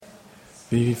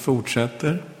Vi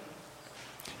fortsätter.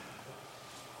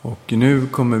 Och nu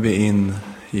kommer vi in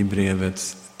i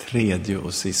brevets tredje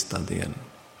och sista del.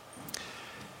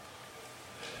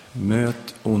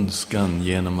 Möt ondskan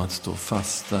genom att stå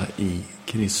fasta i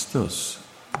Kristus.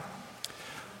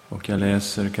 Och jag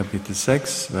läser kapitel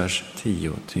 6, vers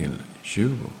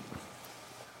 10-20.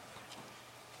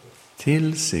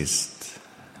 Till sist,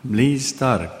 bli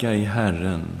starka i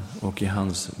Herren och i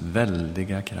hans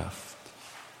väldiga kraft.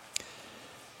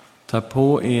 Ta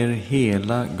på er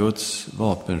hela Guds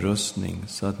vapenrustning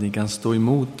så att ni kan stå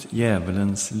emot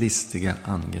djävulens listiga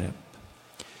angrepp.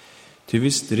 Ty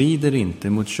vi strider inte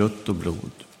mot kött och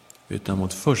blod, utan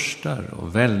mot furstar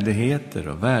och väldigheter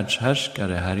och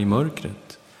världshärskare här i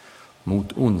mörkret,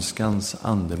 mot ondskans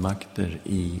andemakter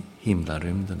i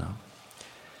himlarymderna.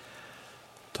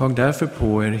 Tag därför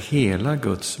på er hela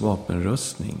Guds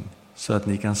vapenrustning så att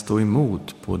ni kan stå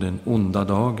emot på den onda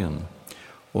dagen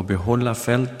och behålla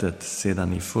fältet sedan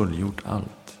ni fullgjort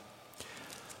allt.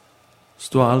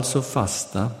 Stå alltså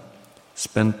fasta,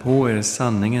 spänn på er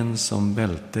sanningen som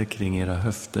bälte kring era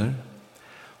höfter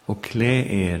och klä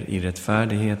er i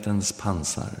rättfärdighetens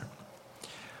pansar.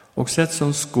 Och sätt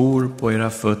som skor på era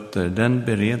fötter den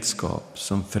beredskap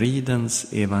som fridens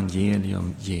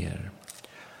evangelium ger.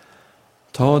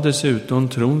 Ta dessutom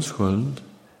trons sköld,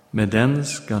 med den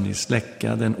ska ni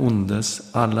släcka den ondes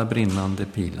alla brinnande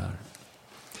pilar.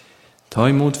 Ta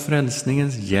emot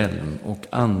frälsningens hjälm och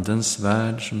andens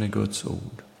svärd som är Guds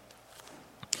ord.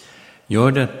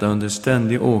 Gör detta under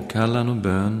ständig åkallan och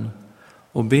bön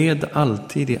och bed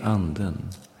alltid i anden.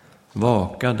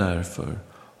 Vaka därför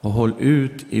och håll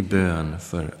ut i bön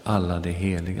för alla de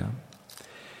heliga.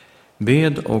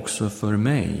 Bed också för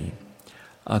mig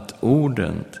att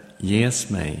orden ges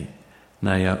mig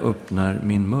när jag öppnar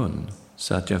min mun,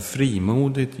 så att jag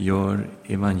frimodigt gör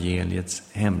evangeliets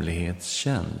hemlighet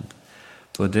känd.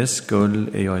 För dess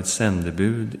skull är jag ett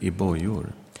sändebud i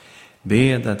bojor.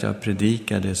 Bed att jag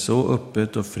predikar det så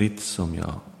öppet och fritt som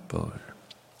jag bör.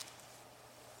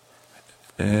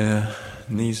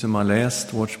 Ni som har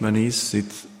läst Watchman Nees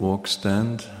Sit Walk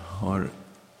Stand har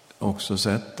också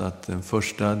sett att den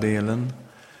första delen,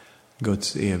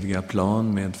 Guds eviga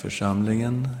plan med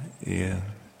församlingen, är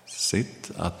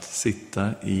att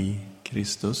sitta i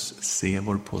Kristus, se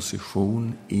vår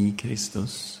position i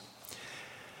Kristus.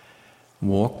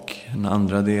 Walk, den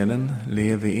andra delen,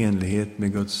 lev i enlighet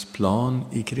med Guds plan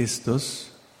i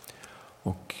Kristus.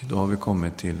 Och då har vi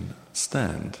kommit till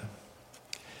stand.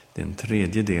 Den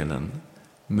tredje delen,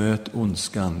 möt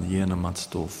ondskan genom att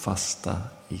stå fasta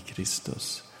i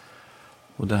Kristus.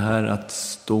 Och det här att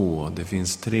stå, det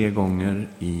finns 3 gånger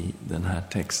i den här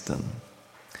texten.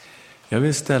 Jag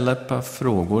vill ställa ett par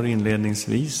frågor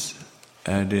inledningsvis.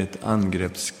 Är det ett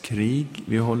angreppskrig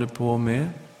vi håller på med?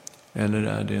 Eller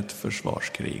är det ett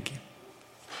försvarskrig?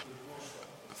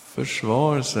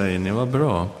 Försvar, säger ni, vad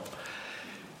bra.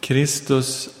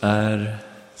 Kristus är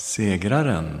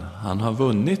segraren. Han har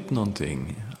vunnit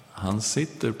någonting. Han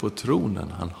sitter på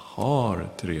tronen. Han har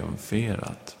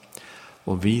triumferat.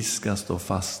 Och vi ska stå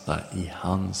fasta i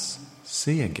hans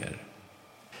seger.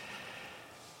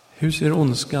 Hur ser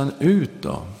ondskan ut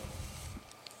då?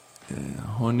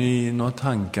 Har ni några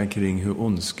tankar kring hur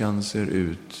ondskan ser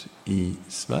ut i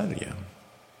Sverige?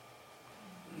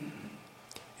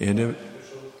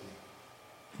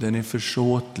 Den är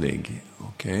försåtlig,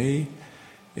 okej.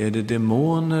 Är det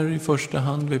demoner i första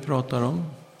hand vi pratar om?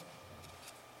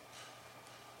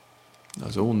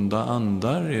 Alltså onda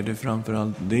andar, är det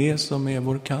framförallt det som är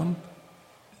vår kamp?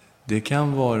 Det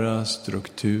kan vara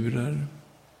strukturer,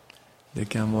 det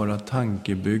kan vara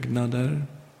tankebyggnader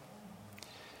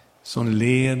som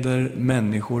leder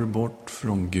människor bort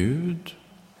från Gud,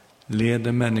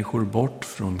 leder människor bort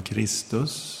från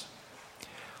Kristus.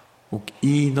 Och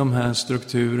i de här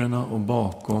strukturerna och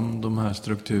bakom de här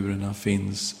strukturerna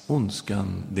finns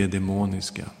ondskan, det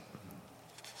demoniska.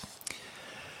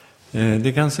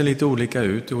 Det kan se lite olika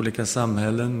ut i olika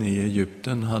samhällen. I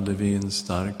Egypten hade vi en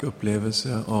stark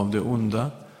upplevelse av det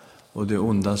onda och det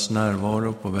ondas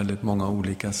närvaro på väldigt många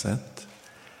olika sätt.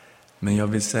 Men jag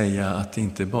vill säga att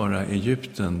inte bara i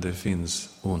Egypten det finns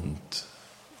ont.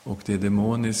 Och det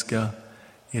demoniska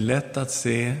är lätt att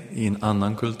se i en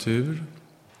annan kultur.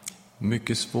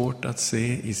 Mycket svårt att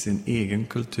se i sin egen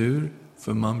kultur,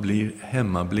 för man blir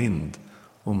hemmablind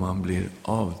och man blir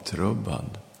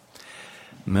avtrubbad.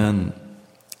 Men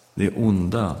det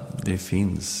onda, det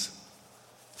finns.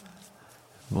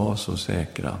 Var så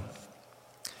säkra.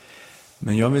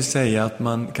 Men jag vill säga att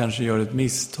man kanske gör ett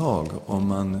misstag om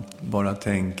man bara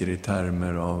tänker i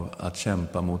termer av att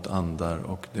kämpa mot andar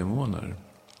och demoner.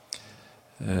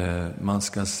 man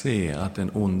ska se att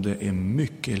den onde är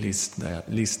mycket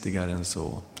listigare än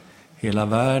så. Hela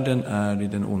världen är i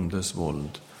den ondes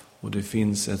våld. Och det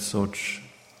finns ett sorts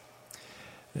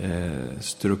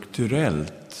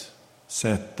strukturellt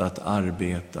sätt att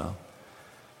arbeta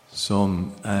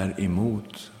som är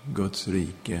emot Guds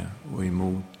rike och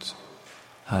emot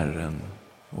Herren,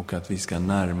 och att vi ska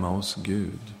närma oss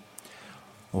Gud.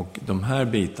 Och de här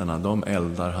bitarna, de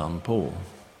eldar han på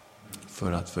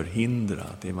för att förhindra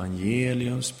att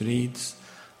evangelium sprids,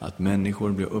 att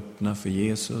människor blir öppna för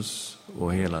Jesus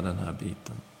och hela den här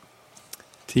biten.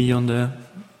 10:e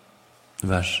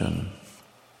versen.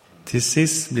 Till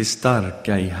sist bli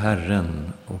starka i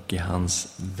Herren och i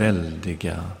hans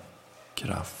väldiga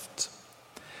kraft.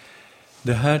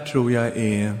 Det här tror jag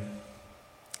är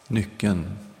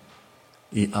nyckeln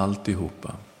i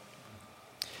alltihopa.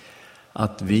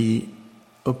 Att vi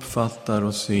uppfattar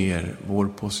och ser vår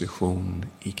position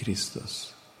i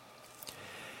Kristus.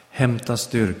 Hämta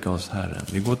styrka hos Herren.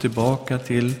 Vi går tillbaka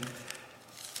till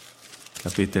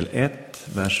kapitel 1,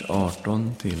 vers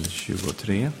 18 till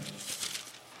 23.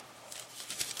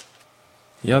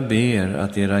 Jag ber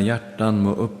att era hjärtan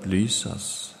må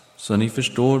upplysas, så ni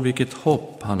förstår vilket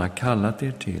hopp han har kallat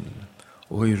er till,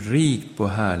 och hur rikt på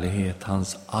härlighet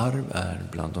hans arv är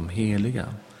bland de heliga,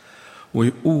 och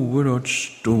hur oerhört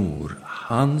stor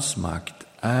hans makt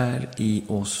är i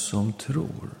oss som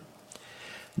tror.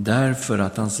 Därför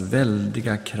att hans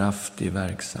väldiga kraft är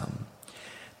verksam.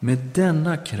 Med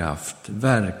denna kraft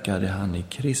verkade han i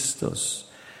Kristus,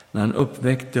 när han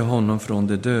uppväckte honom från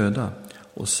de döda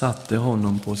och satte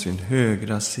honom på sin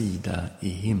högra sida i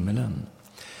himmelen.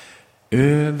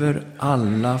 Över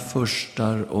alla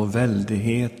förstar och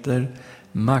väldigheter,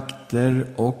 makter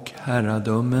och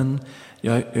herradömen,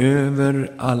 ja,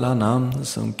 över alla namn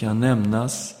som kan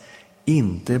nämnas,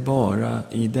 inte bara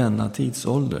i denna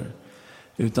tidsålder,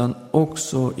 utan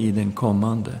också i den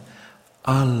kommande.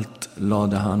 Allt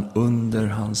lade han under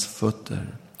hans fötter,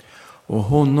 och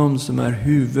honom som är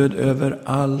huvud över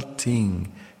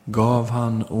allting gav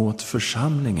han åt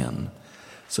församlingen,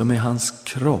 som är hans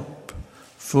kropp,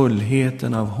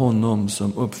 fullheten av honom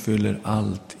som uppfyller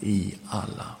allt i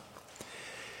alla.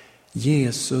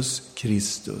 Jesus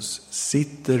Kristus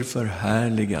sitter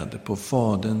förhärligad på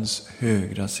Faderns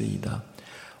högra sida,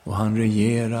 och han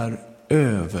regerar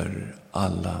över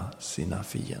alla sina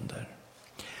fiender.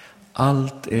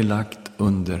 Allt är lagt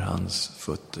under hans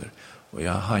fötter. Och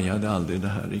jag hajade aldrig det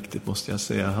här riktigt, måste jag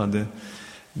säga. Jag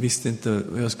visste inte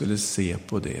vad jag skulle se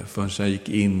på det förrän jag gick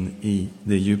in i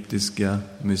det egyptiska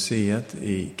museet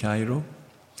i Kairo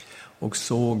och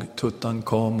såg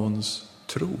Tutankhamons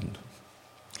tron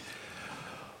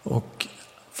och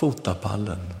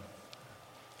fotapallen.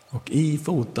 Och i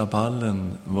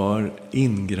fotapallen var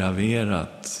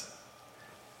ingraverat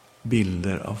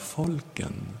bilder av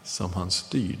folken som han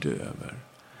styrde över.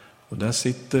 Och där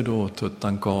sitter då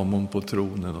Tutankhamon på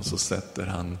tronen, och så sätter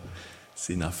han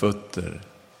sina fötter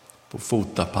på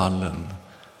fotapallen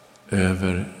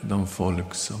över de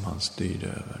folk som han styrde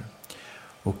över.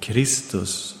 Och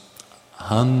Kristus,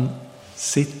 han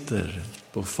sitter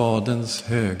på Faderns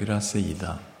högra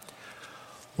sida,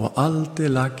 och allt är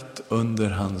lagt under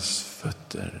hans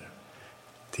fötter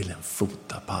till en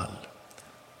fotapall.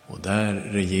 Och där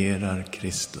regerar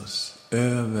Kristus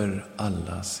över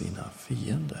alla sina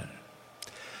fiender.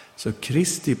 Så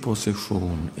Kristi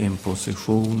position är en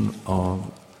position av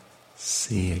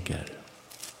seger.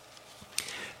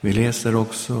 Vi läser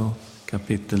också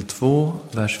kapitel 2,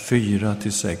 vers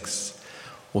 4-6.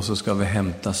 Och så ska vi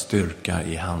hämta styrka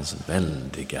i hans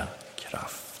väldiga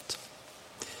kraft.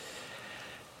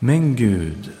 Men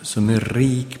Gud, som är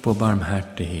rik på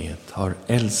barmhärtighet, har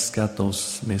älskat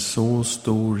oss med så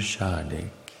stor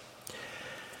kärlek.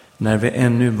 När vi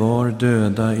ännu var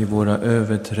döda i våra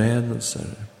överträdelser,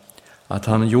 att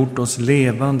han gjort oss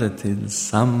levande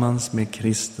tillsammans med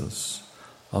Kristus.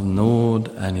 Av nåd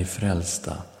är ni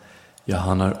frälsta. Ja,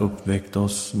 han har uppväckt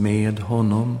oss med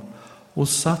honom och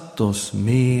satt oss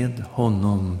med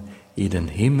honom i den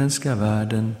himmelska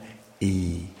världen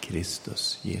i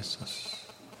Kristus Jesus.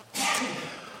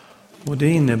 Och det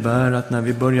innebär att när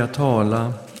vi börjar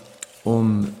tala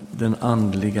om den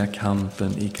andliga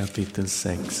kampen i kapitel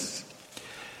 6,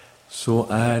 så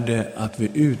är det att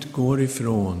vi utgår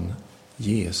ifrån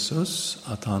Jesus,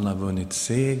 att han har vunnit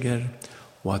seger,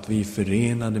 och att vi är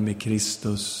förenade med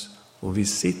Kristus, och vi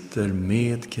sitter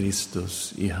med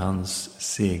Kristus i hans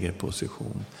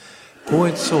segerposition. På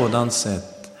ett sådant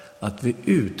sätt att vi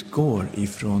utgår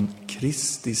ifrån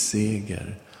Kristi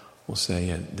seger och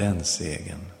säger, den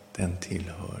segern, den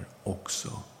tillhör också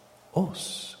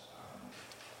oss.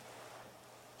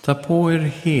 Ta på er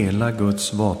hela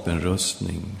Guds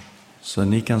vapenrustning så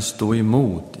ni kan stå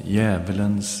emot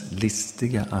djävulens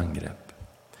listiga angrepp.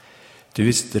 Ty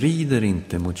vi strider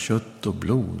inte mot kött och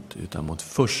blod utan mot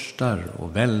furstar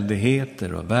och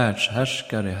väldigheter och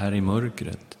världshärskare här i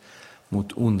mörkret,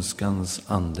 mot ondskans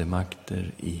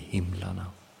andemakter i himlarna.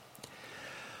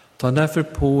 Ta därför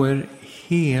på er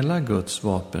hela Guds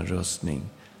vapenrustning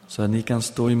så att ni kan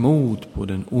stå emot på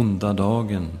den onda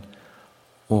dagen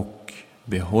och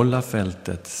behålla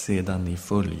fältet sedan ni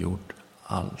fullgjort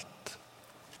allt.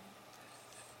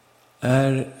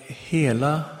 Är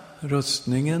hela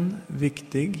rustningen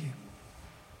viktig?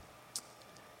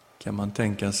 Kan man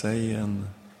tänka sig en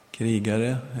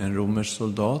krigare, en romersk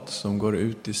soldat som går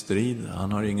ut i strid?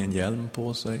 Han har ingen hjälm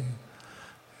på sig.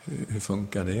 Hur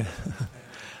funkar det?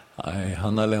 Nej,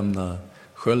 han har lämnat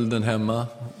skölden hemma.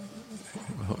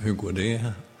 Hur går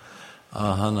det? Ja,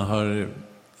 han har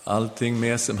allting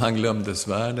med sig, han glömde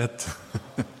svärdet.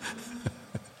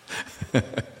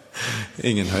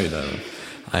 Ingen höjdare.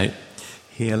 Nej,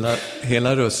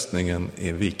 hela rustningen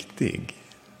är viktig.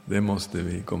 Det måste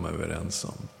vi komma överens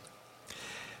om.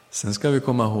 Sen ska vi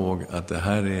komma ihåg att det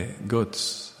här är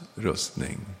Guds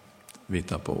rustning vi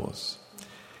tar på oss.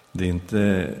 Det är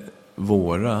inte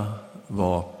våra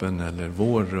vapen eller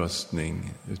vår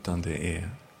rustning, utan det är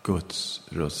Guds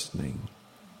rustning.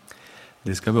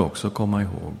 Det ska vi också komma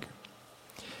ihåg.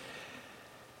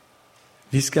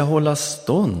 Vi ska hålla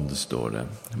stånd, står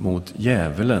det, mot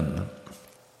djävulen.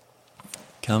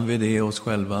 Kan vi det oss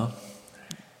själva?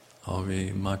 Har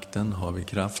vi makten? Har vi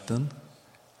kraften?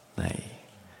 Nej.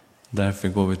 Därför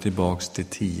går vi tillbaks till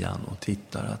 10 och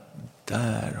tittar att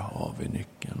där har vi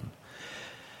nyckeln.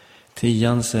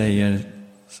 10 säger: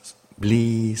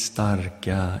 bli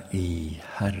starka i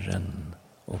Herren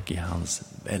och i hans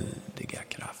väldiga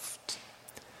kraft.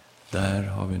 Där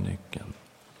har vi nyckeln.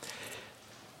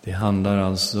 Det handlar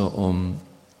alltså om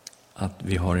att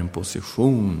vi har en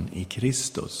position i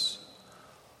Kristus.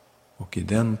 Och i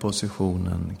den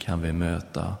positionen kan vi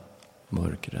möta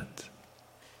mörkret.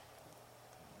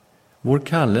 Vår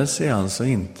kallelse är alltså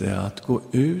inte att gå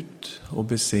ut och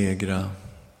besegra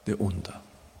det onda.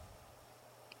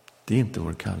 Det är inte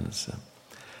vår kallelse.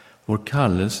 Vår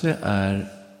kallelse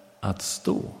är att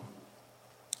stå.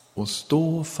 Och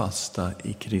stå fasta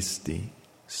i Kristi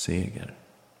seger.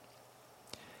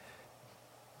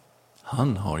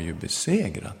 Han har ju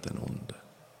besegrat den onde.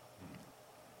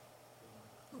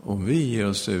 Om vi ger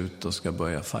oss ut och ska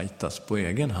börja fightas på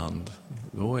egen hand,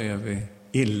 då är vi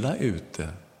illa ute.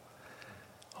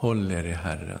 Håll er i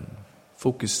Herren.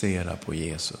 Fokusera på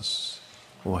Jesus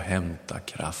och hämta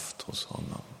kraft hos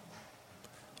honom.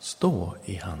 Stå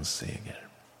i hans seger.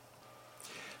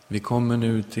 Vi kommer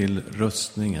nu till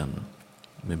rustningen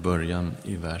med början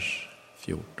i vers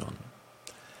 14.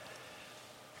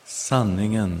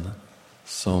 Sanningen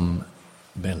som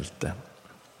bälte.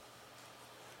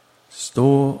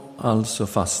 Stå alltså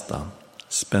fasta,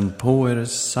 spänn på er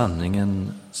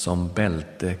sanningen som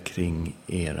bälte kring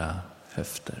era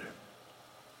höfter.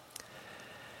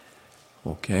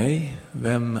 Okej,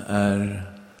 vem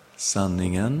är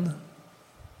sanningen?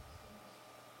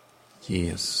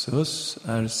 Jesus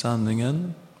är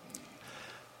sanningen.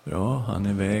 Bra, han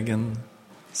är vägen,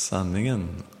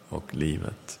 sanningen och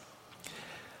livet.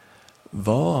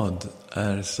 Vad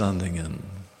är sanningen?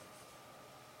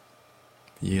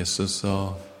 Jesus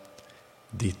sa: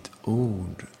 ditt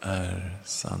ord är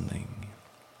sanning.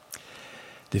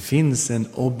 Det finns en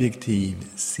objektiv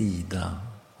sida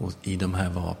i de här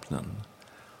vapnen.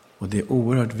 Och det är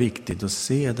oerhört viktigt att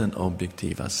se den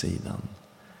objektiva sidan.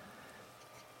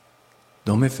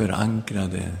 De är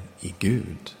förankrade i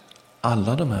Gud.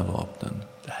 Alla de här vapnen.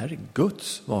 Det här är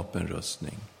Guds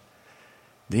vapenrustning.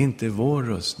 Det är inte vår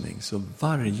rustning. Så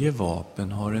varje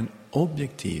vapen har en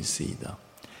objektiv sida.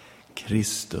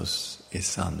 Kristus är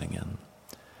sanningen.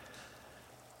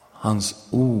 Hans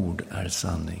ord är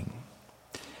sanning.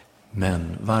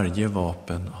 Men varje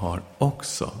vapen har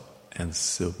också en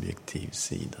subjektiv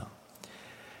sida.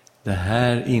 Det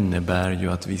här innebär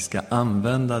ju att vi ska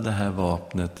använda det här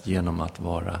vapnet genom att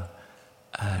vara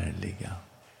ärliga.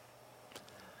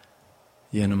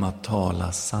 Genom att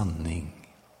tala sanning.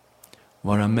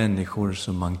 Vara människor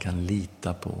som man kan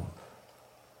lita på.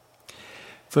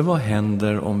 För vad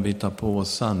händer om vi tar på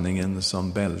sanningen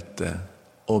som bälte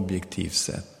objektivt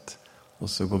sett? Och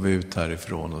så går vi ut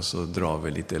härifrån och så drar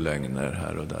vi lite lögner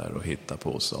här och där och hittar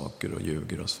på saker och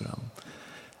ljuger oss fram.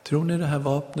 Tror ni det här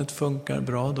vapnet funkar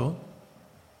bra då?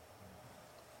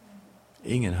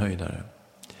 Ingen höjdare.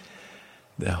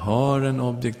 Det har en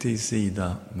objektiv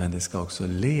sida, men det ska också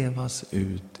levas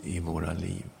ut i våra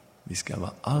liv. Vi ska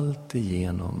vara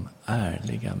alltigenom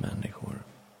ärliga människor.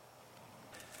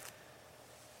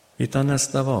 Vi tar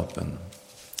nästa vapen.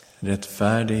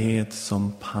 Rättfärdighet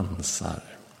som pansar.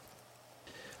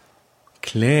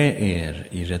 Klä er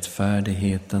i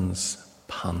rättfärdighetens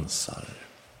pansar.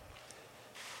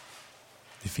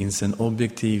 Det finns en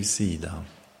objektiv sida.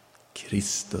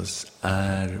 Kristus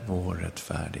är vår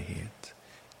rättfärdighet.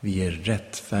 Vi är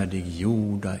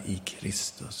rättfärdiggjorda i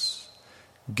Kristus.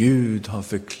 Gud har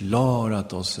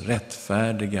förklarat oss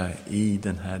rättfärdiga i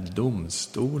den här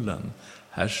domstolen.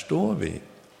 Här står vi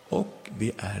och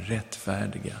vi är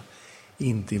rättfärdiga.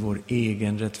 Inte i vår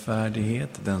egen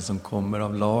rättfärdighet, den som kommer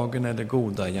av lagen eller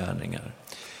goda gärningar,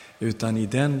 utan i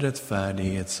den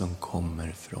rättfärdighet som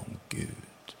kommer från Gud.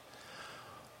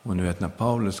 Och nu vet, när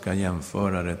Paulus ska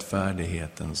jämföra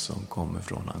rättfärdigheten som kommer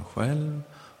från han själv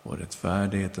och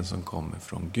rättfärdigheten som kommer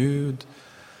från Gud,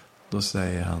 då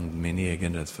säger han: min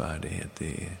egen rättfärdighet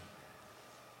är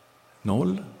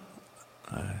 0,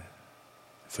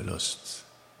 förlust,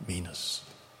 minus.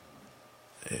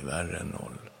 Det är värre än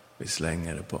 0. Vi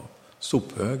slänger det på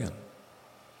sophögen.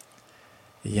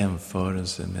 I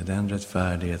jämförelse med den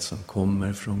rättfärdighet som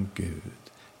kommer från Gud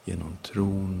genom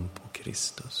tron på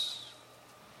Kristus.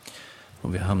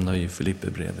 Och vi hamnar i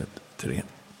Filipperbrevet 3.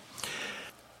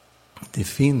 Det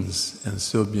finns en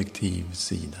subjektiv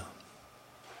sida.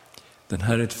 Den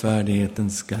här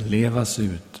rättfärdigheten ska levas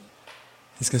ut.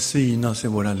 Det ska synas i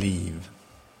våra liv.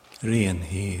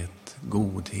 Renhet,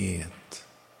 godhet.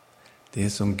 Det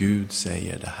som Gud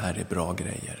säger, det här är bra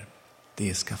grejer.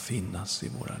 Det ska finnas i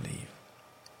våra liv.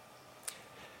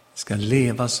 Det ska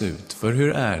levas ut. För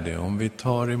hur är det om vi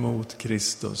tar emot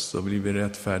Kristus så blir vi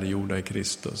rättfärdiggjorda i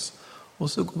Kristus.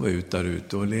 Och så går vi ut där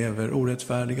ute och lever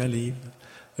orättfärdiga liv.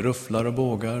 Rufflar och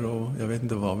bågar och jag vet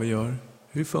inte vad vi gör.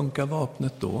 Hur funkar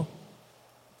vapnet då?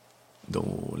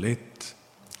 Dåligt.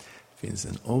 Det finns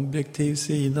en objektiv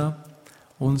sida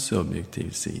och en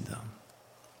subjektiv sida.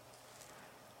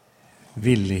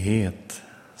 Villighet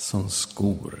som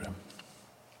skor.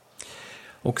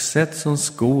 Och sätt som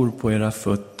skor på era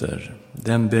fötter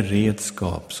den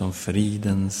beredskap som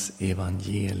fridens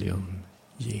evangelium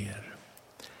ger.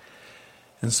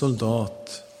 En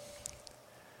soldat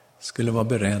skulle vara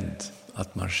beredd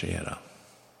att marschera.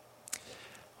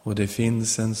 Och det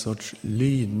finns en sorts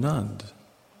lydnad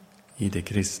i det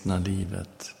kristna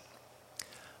livet.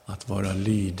 Att vara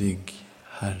lydig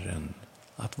Herren.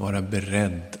 Att vara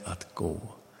beredd att gå.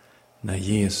 När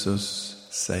Jesus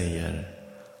säger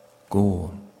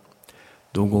gå,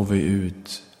 då går vi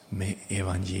ut med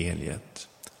evangeliet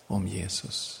om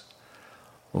Jesus.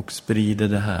 Och sprider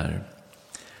det här.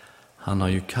 Han har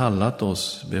ju kallat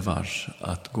oss bevars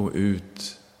att gå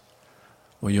ut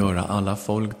och göra alla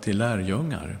folk till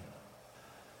lärjungar.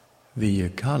 Vi är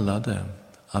kallade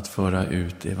att föra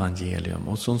ut evangelium.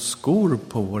 Och som skor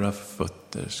på våra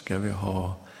fötter ska vi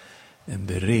ha en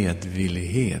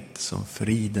beredvillighet som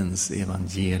fridens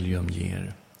evangelium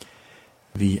ger.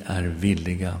 Vi är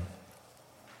villiga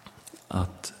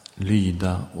att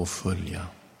lyda och följa.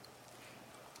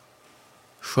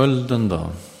 Skölden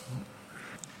då?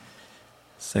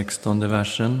 16:e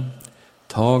versen.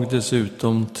 Tag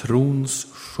dessutom trons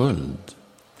sköld.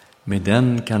 Med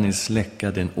den kan ni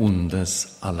släcka den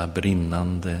ondes alla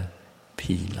brinnande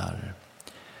pilar.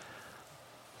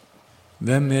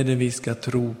 Vem är det vi ska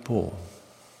tro på?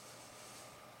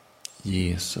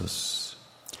 Jesus.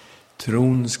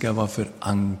 Tron ska vara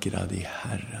förankrad i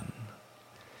Herren.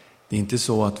 Det är inte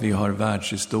så att vi har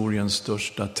världshistoriens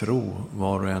största tro,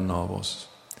 var och en av oss.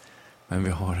 Men vi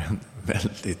har en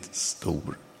väldigt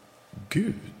stor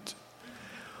Gud.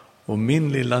 Och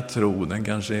min lilla tro, den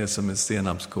kanske är som ett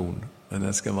senapskorn, men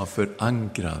den ska vara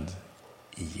förankrad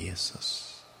i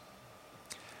Jesus.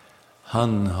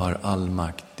 Han har all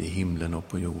makt i himlen och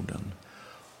på jorden.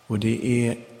 Och det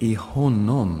är i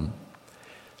honom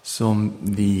som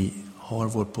vi har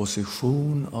vår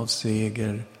position av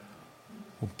seger,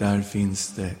 och där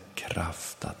finns det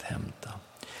kraft att hämta.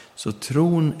 Så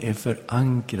tron är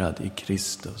förankrad i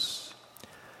Kristus.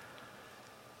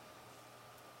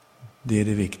 Det är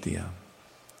det viktiga.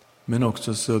 Men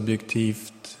också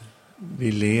subjektivt.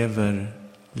 Vi lever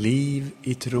liv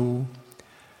i tro.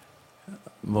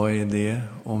 Vad är det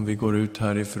om vi går ut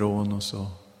härifrån och så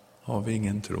har vi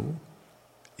ingen tro?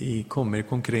 Vi kommer i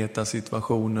konkreta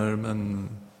situationer, men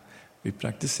vi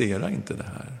praktiserar inte det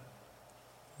här.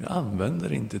 Vi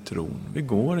använder inte tron. Vi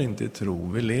går inte i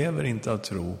tro. Vi lever inte av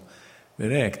tro. Vi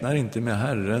räknar inte med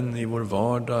Herren i vår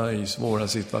vardag, i svåra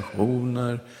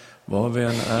situationer, vad vi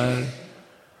än är.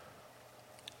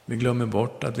 Vi glömmer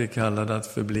bort att vi är kallade att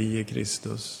förbli i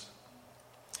Kristus.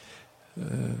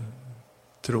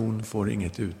 tron får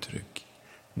inget uttryck.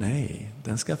 Nej,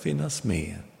 den ska finnas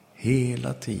med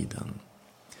hela tiden.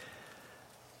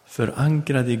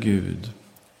 Förankrad i Gud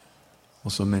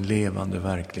och som en levande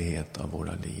verklighet av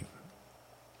våra liv.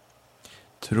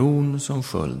 Tron som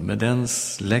sköld, med den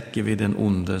släcker vi den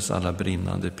ondes alla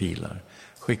brinnande pilar.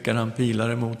 Skickar han pilar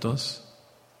emot oss?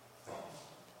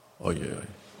 Oj.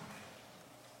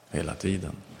 Hela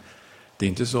tiden. Det är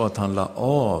inte så att han la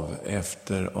av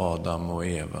efter Adam och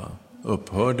Eva,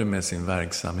 upphörde med sin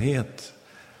verksamhet.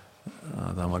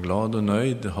 Att han var glad och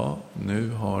nöjd. Ja, nu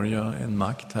har jag en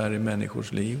makt här i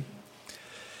människors liv.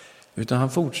 Utan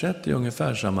han fortsätter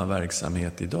ungefär samma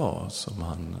verksamhet idag som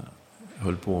han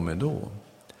höll på med då.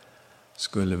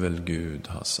 Skulle väl Gud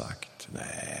ha sagt?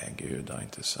 Nej, Gud har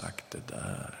inte sagt det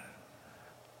där.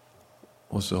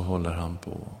 Och så håller han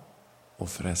på och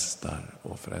frestar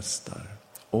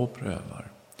och prövar.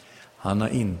 Han har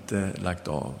inte lagt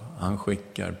av. Han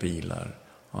skickar pilar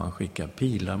och han skickar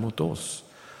pilar mot oss.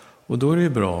 Och då är det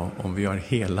bra om vi har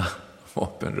hela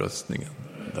vapenrustningen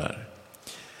där.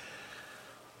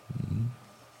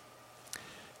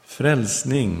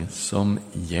 Frälsning som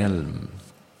hjälm.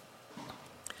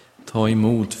 Ta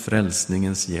emot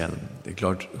frälsningens hjälm. Det är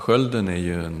klart, skölden är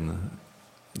ju en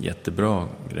jättebra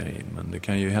grej, men det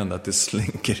kan ju hända att det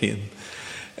slänker in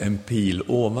en pil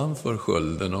ovanför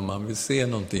skölden om man vill se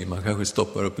någonting. Man kanske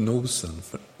stoppar upp nosen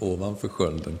ovanför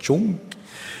skölden. Tjonk!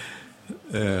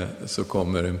 Så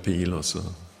kommer en pil och så.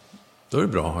 Då är det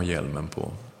bra att ha hjälmen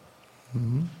på.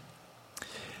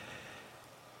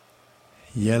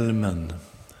 Hjälmen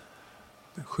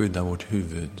skyddar vårt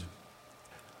huvud.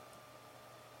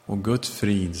 Och Guds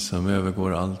frid som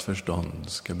övergår allt förstånd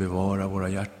ska bevara våra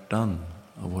hjärtan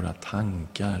och våra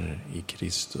tankar i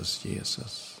Kristus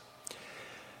Jesus.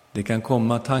 Det kan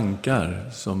komma tankar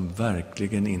som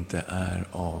verkligen inte är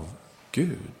av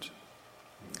Gud.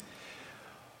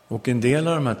 Och en del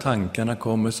av de här tankarna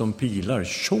kommer som pilar,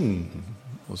 tjong,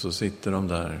 och så sitter de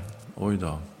där. Oj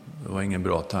då, det var ingen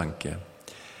bra tanke.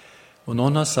 Och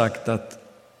någon har sagt att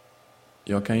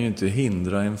jag kan ju inte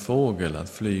hindra en fågel att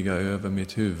flyga över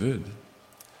mitt huvud.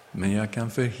 Men jag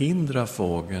kan förhindra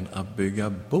fågeln att bygga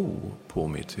bo på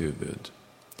mitt huvud.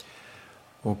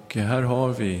 Och här har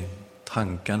vi,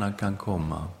 tankarna kan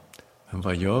komma. Men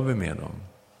vad gör vi med dem?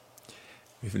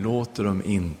 Vi låter dem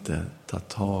inte ta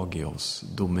tag i oss,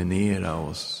 dominera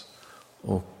oss.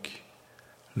 Och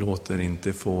låter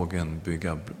inte fågeln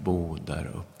bygga bo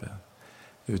där uppe.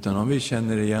 Utan om vi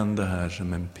känner igen det här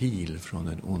som en pil från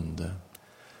den onde,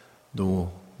 då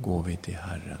går vi till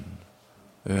Herren,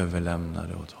 överlämnar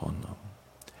det åt honom.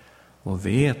 Och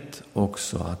vet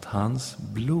också att hans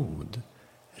blod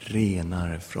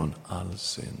renar från all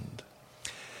synd.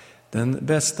 Den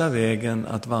bästa vägen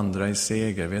att vandra i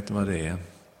seger, vet du vad det är?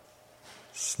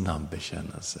 Snabb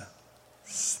bekännelse,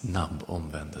 snabb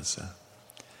omvändelse.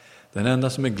 Den enda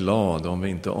som är glad om vi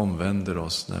inte omvänder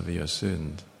oss när vi gör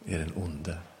synd är den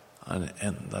onde. Han är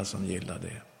den enda som gillar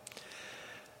det.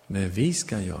 Men vi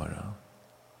ska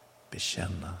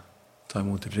bekänna, ta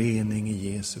emot rening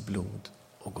i Jesu blod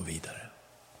och gå vidare.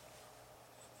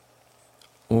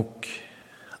 Och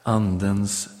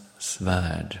andens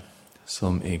svärd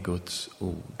som är Guds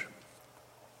ord.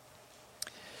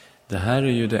 Det här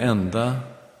är ju det enda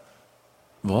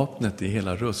vapnet i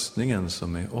hela rustningen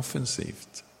som är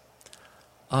offensivt.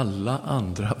 Alla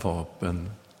andra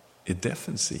vapen är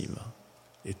defensiva,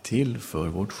 är till för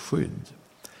vårt skydd.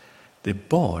 Det är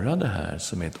bara det här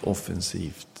som är ett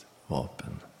offensivt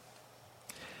vapen.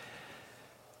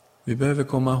 Vi behöver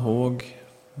komma ihåg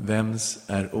vems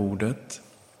är ordet.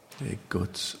 Det är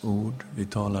Guds ord vi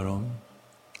talar om.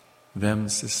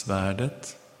 Vems är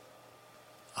svärdet?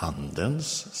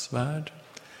 Andens svärd.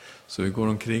 Så vi går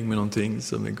omkring med någonting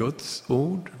som är Guds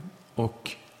ord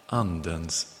och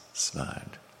andens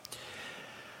svärd.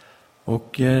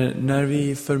 Och när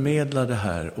vi förmedlar det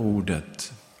här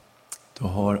ordet, då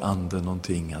har anden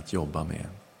någonting att jobba med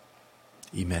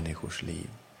i människors liv.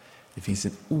 Det finns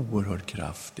en oerhörd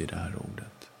kraft i det här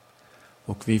ordet.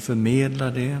 Och vi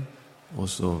förmedlar det och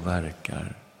så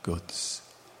verkar Guds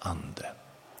ande.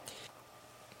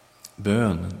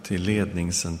 Bön till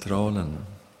ledningscentralen.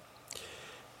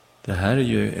 Det här är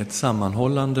ju ett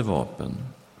sammanhållande vapen.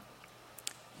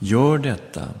 Gör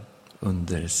detta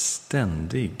under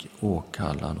ständig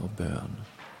åkallan och bön.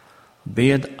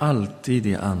 Bed alltid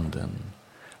i anden.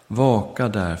 Vaka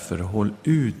därför, håll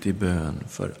ut i bön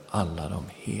för alla de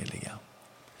heliga.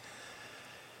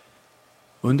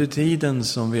 Under tiden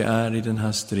som vi är i den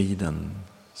här striden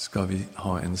ska vi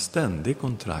ha en ständig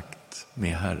kontakt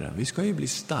med Herren. Vi ska ju bli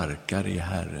starkare i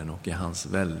Herren och i hans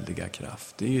väldiga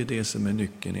kraft. Det är ju det som är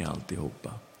nyckeln i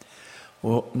alltihopa.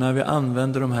 Och när vi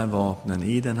använder de här vapnen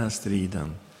i den här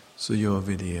striden så gör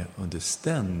vi det under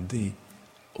ständig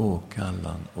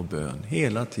åkallan och bön.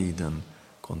 Hela tiden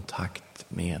kontakt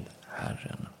med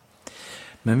Herren.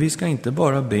 Men vi ska inte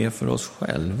bara be för oss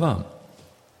själva,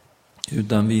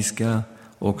 utan vi ska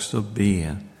också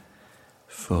be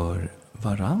för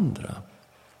varandra.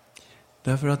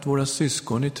 Därför att våra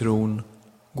syskon i tron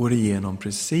går igenom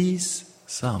precis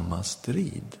samma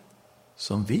strid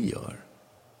som vi gör.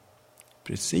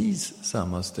 Precis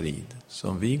samma strid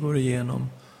som vi går igenom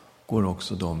går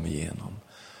också de igenom.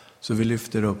 Så vi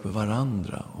lyfter upp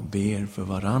varandra och ber för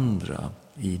varandra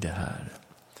i det här.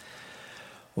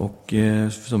 Och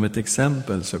som ett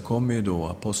exempel så kommer ju då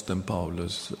aposteln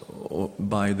Paulus, och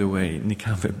by the way, ni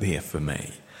kan väl be för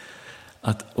mig,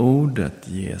 att ordet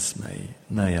ges mig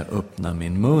när jag öppnar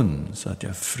min mun, så att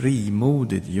jag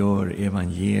frimodigt gör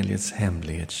evangeliets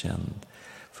hemlighet känd.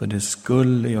 För det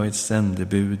skulle jag ett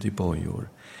sändebud i bojor,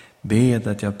 bed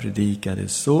att jag predikade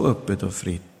så öppet och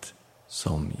fritt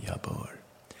som jag bör.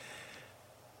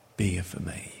 Be för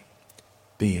mig,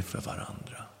 be för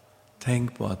varandra.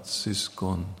 Tänk på att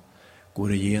syskon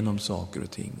går igenom saker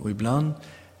och ting. Och ibland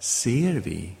ser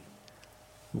vi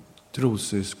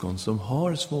trossyskon som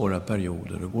har svåra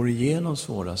perioder och går igenom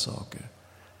svåra saker.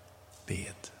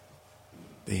 Bed,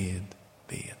 bed,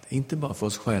 bed. Inte bara för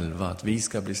oss själva, att vi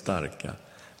ska bli starka.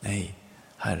 Nej,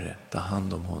 Herre, ta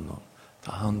hand om honom.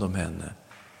 Ta hand om henne.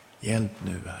 Hjälp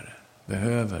nu, Herre.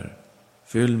 Behöver.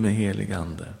 Fyll med helig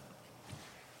ande.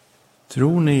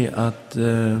 Tror ni att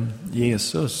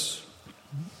Jesus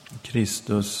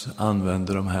Kristus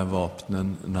använde de här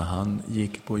vapnen när han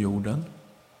gick på jorden?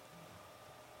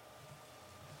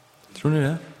 Tror ni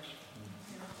det?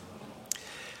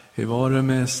 Hur var det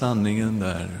med sanningen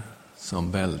där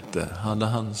som bälte? Hade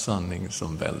han sanning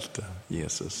som bälte,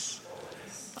 Jesus?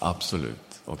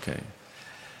 Absolut, okej.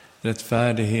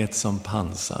 Rättfärdighet som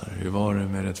pansar. Hur var det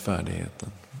med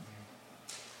rättfärdigheten?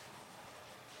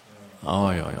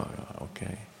 Ja,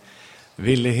 okej.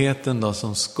 Villigheten då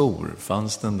som skor,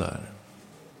 fanns den där?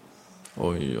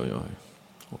 Oj.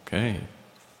 Okej,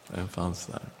 den fanns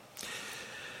där.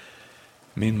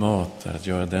 Min mat är att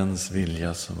göra dens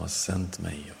vilja som har sänt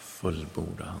mig och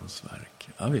fullborda hans verk.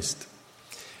 Ja visst.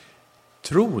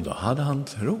 Tro då? Hade han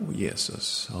tro,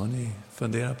 Jesus? Har ni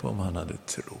funderat på om han hade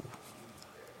tro?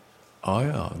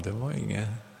 Ja, det var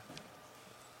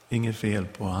inget fel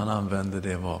på. Han använde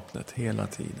det vapnet hela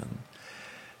tiden.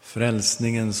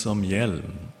 Frälsningen som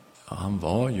hjälm. Ja, han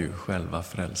var ju själva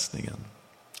frälsningen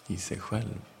i sig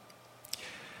själv.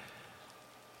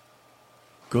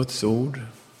 Guds ord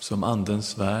som andens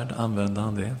svärd, använde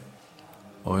han det?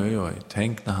 Oj,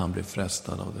 tänk när han blev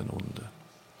frestad av den onde.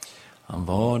 Han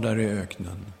var där i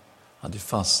öknen, hade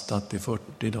fastat i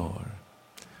 40 dagar.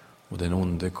 Och den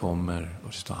onde kommer,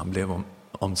 och han blev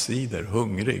omsider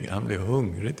hungrig. Han blev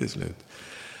hungrig till slut.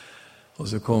 Och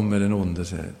så kommer den onde och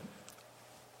säger: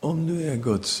 om du är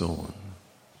Guds son,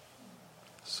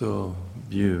 så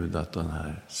bjud att de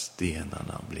här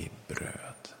stenarna blir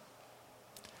bröd.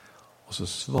 Och så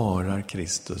svarar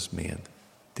Kristus med: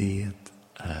 det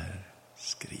är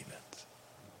skrivet.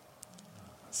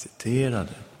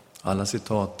 Citerade. Alla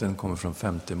citaten kommer från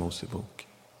 5:e Mosebok.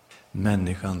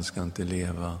 Människan ska inte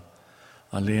leva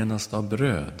allenast av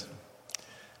bröd,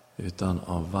 utan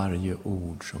av varje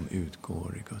ord som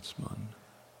utgår i Guds mun.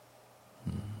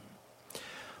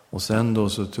 Och sen då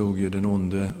så tog ju den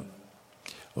onde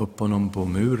upp honom på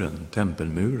muren,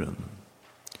 tempelmuren,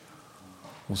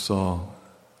 och sa: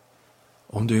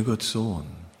 om du är Guds son,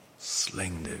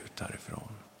 släng dig ut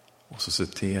härifrån. Och så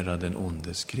citerade den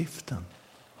onde skriften.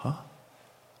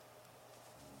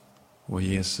 Och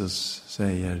Jesus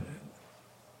säger: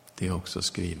 det är också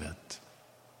skrivet.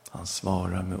 Han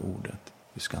svarar med ordet: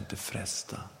 du ska inte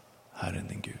fresta Herren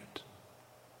din Gud.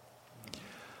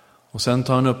 Och sen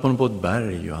tar han upp honom på ett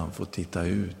berg och han får titta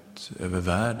ut över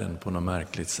världen på något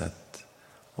märkligt sätt.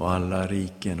 Och alla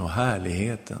riken och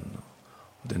härligheten.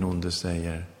 Och den onde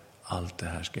säger: allt det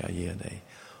här ska jag ge dig,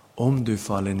 om du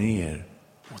faller ner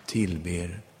och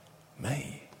tillber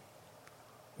mig.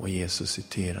 Och Jesus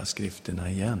citerar skrifterna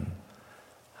igen: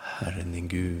 Herren din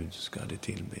Gud ska det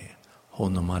tillbe,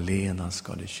 honom alena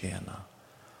ska det tjäna.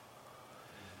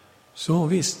 Så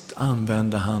visst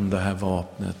använde han det här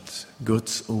vapnet,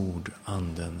 Guds ord,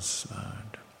 andens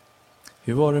svärd.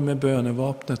 Hur var det med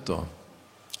bönevapnet då?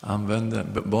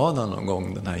 Bad han någon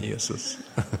gång, den här Jesus?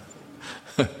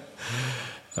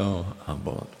 Ja, han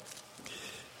bad.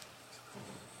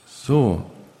 Så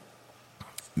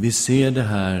vi ser det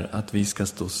här att vi ska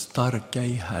stå starka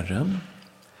i Herren.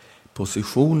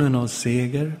 Positionen av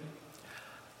seger.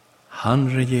 Han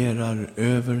regerar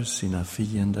över sina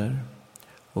fiender.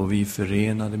 Och vi är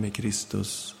förenade med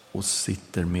Kristus och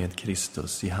sitter med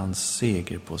Kristus i hans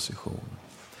segerposition.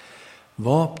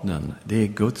 Vapnen, det är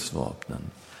Guds vapnen.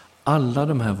 Alla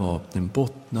de här vapnen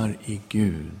bottnar i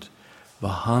Gud,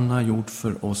 vad han har gjort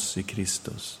för oss i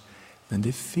Kristus. Men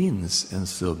det finns en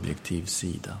subjektiv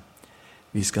sida.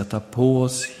 Vi ska ta på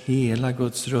oss hela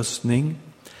Guds rustning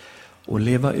och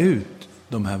leva ut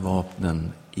de här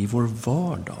vapnen i vår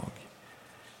vardag,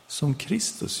 som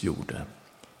Kristus gjorde.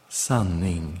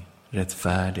 Sanning,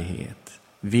 rättfärdighet,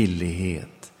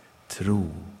 villighet, tro,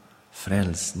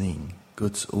 frälsning,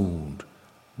 Guds ord,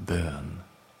 bön.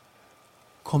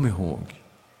 Kom ihåg,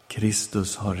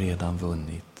 Kristus har redan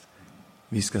vunnit.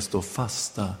 Vi ska stå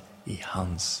fasta i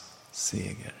hans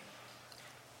seger.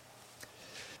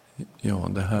 Ja,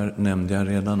 det här nämnde jag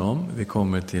redan om. Vi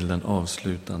kommer till den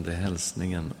avslutande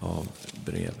hälsningen av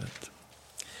brevet.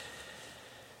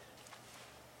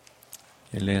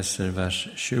 Jag läser vers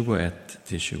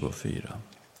 21-24.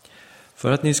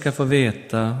 För att ni ska få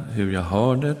veta hur jag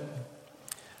har det,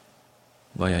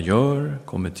 vad jag gör,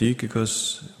 kommer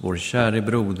Tychicus, vår käre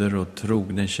broder och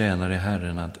trogne tjänare i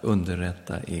Herren, att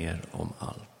underrätta er om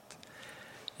allt.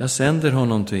 Jag sänder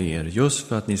honom till er just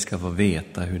för att ni ska få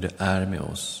veta hur det är med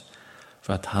oss,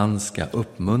 för att han ska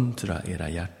uppmuntra era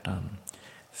hjärtan.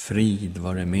 Frid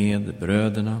vare med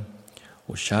bröderna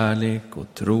och kärlek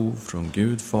och tro från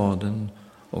Gud Fadern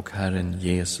och Herren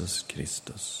Jesus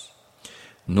Kristus.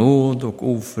 Nåd och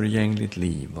oförgängligt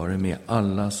liv vare med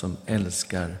alla som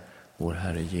älskar vår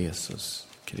Herre Jesus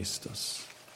Kristus.